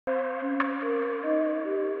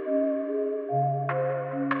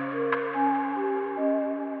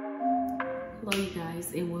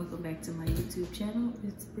YouTube channel.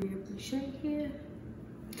 It's BeatsbyBrishea here,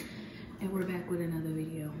 and we're back with another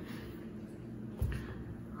video.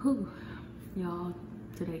 Whew, y'all,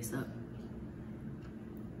 today sucked.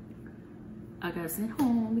 I got sent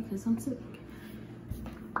home because I'm sick.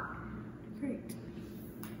 Great.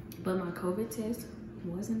 But my COVID test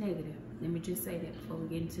wasn't negative. Let me just say that before we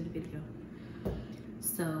get into the video.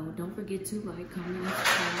 So don't forget to like, comment, and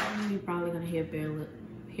subscribe. You're probably gonna hear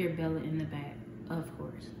Bella in the back, of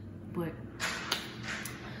course. But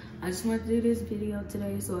I just wanted to do this video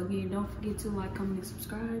today. So again, don't forget to like, comment, and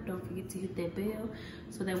subscribe. Don't forget to hit that bell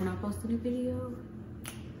so that when I post a new video,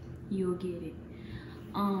 you'll get it.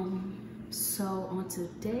 So on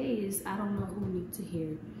today's I don't know who need to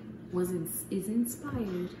hear is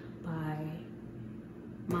inspired by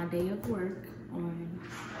my day of work on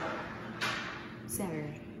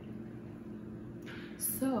Saturday.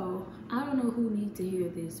 So I don't know who needs to hear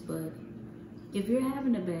this, but if you're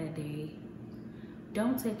having a bad day,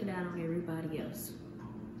 don't take it out on everybody else.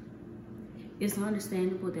 It's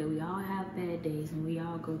understandable that we all have bad days and we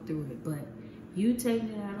all go through it, but you taking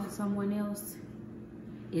it out on someone else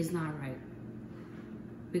is not right,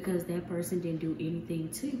 because that person didn't do anything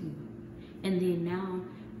to you, and then now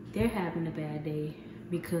they're having a bad day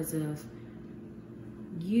because of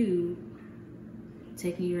you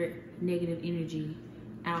taking your negative energy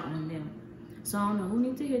out on them. So I don't know who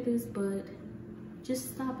needs to hear this, but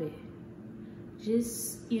just stop it.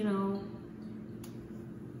 Just, you know,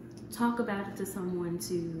 talk about it to someone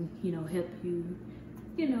to, you know, help you,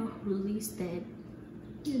 you know, release that,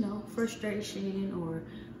 you know, frustration or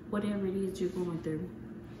whatever it is you're going through.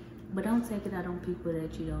 But don't take it out on people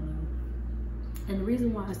that you don't know. And the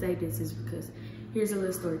reason why I say this is because here's a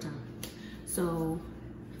little story time. So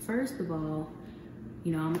first of all,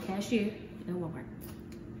 you know, I'm a cashier at Walmart,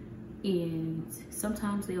 and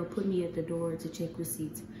sometimes they'll put me at the door to check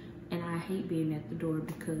receipts, and I hate being at the door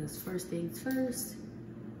because first things first,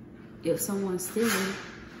 if someone's stealing,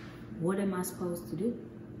 what am I supposed to do?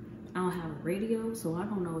 I don't have a radio, so I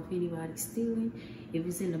don't know if anybody's stealing. If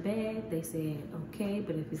it's in the bag, they said okay,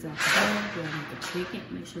 but if it's out the bag, do I need to check it,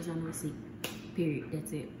 make sure it's on the receipt, period,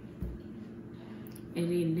 that's it. And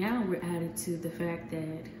then now we're added to the fact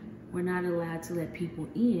that we're not allowed to let people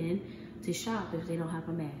in to shop if they don't have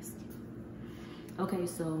a mask. Okay,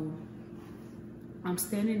 so I'm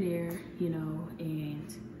standing there, you know, and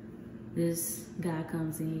this guy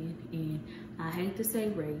comes in, and I hate to say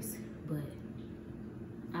race, but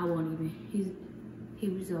I won't even, he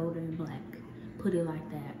was older and black, put it like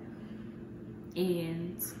that.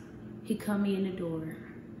 And he come in the door,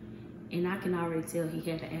 and I can already tell he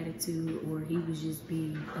had an attitude, or he was just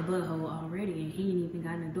being a butthole already, and he ain't even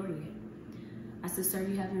got in the door yet. I said, sir,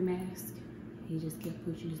 you have your mask? He just kept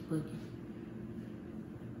pushing his boogie.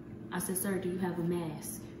 I said, sir, do you have a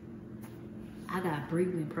mask? I got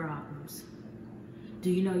breathing problems. Do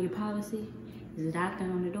you know your policy? Is it out there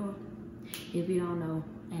on the door? If you don't know,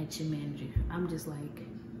 ask your manager. I'm just like,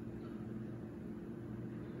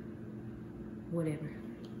 whatever.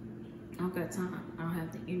 I don't got time. I don't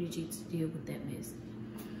have the energy to deal with that mess.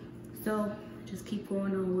 So just keep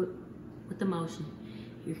going on with the motion.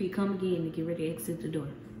 Here he come again to get ready to exit the door.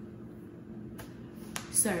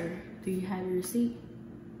 Sir, do you have your receipt?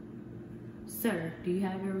 Sir, do you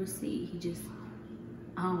have your receipt? He just,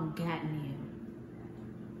 I don't got me.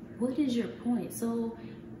 What is your point? So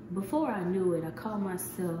before I knew it, I called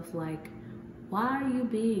myself like, why are you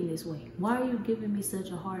being this way? Why are you giving me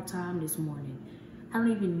such a hard time this morning? I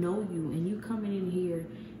don't even know you, and you coming in here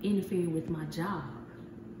interfering with my job.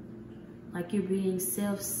 Like you're being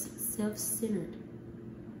self-centered.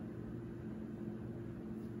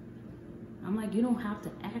 I'm like, you don't have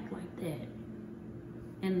to act like that.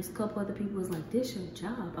 And a couple other people was like, this your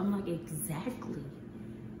job. I'm like, exactly.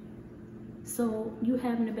 So you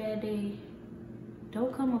having a bad day,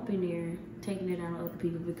 don't come up in there taking it out on other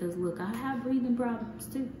people, because look, I have breathing problems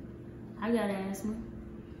too. I got asthma.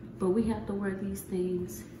 But we have to wear these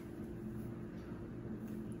things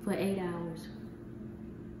for 8 hours.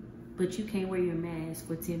 But you can't wear your mask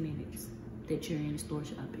for 10 minutes that you're in the store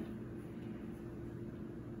shopping.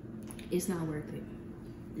 It's not worth it.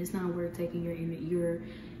 It's not worth taking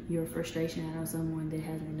your frustration out on someone that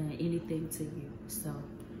hasn't done anything to you. So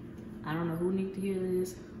I don't know who needs to hear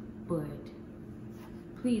this, but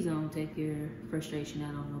please don't take your frustration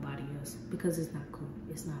out on nobody else, because it's not cool.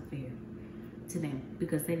 It's not fair to them,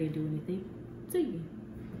 because they didn't do anything to you.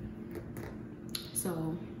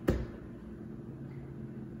 So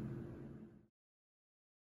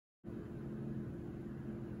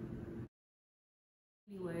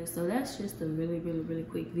anyway, guys, so that's just a really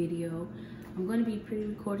quick video. I'm going to be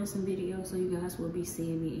pre-recording some videos, so you guys will be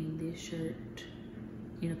seeing me in this shirt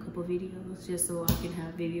in a couple videos, just so I can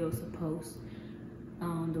have videos to post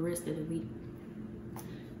the rest of the week.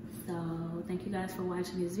 So thank you guys for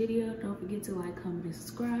watching this video. Don't forget to like, comment, and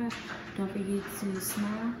subscribe. Don't forget to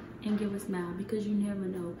smile and give a smile, because you never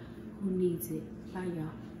know who needs it. Bye,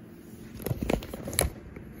 y'all.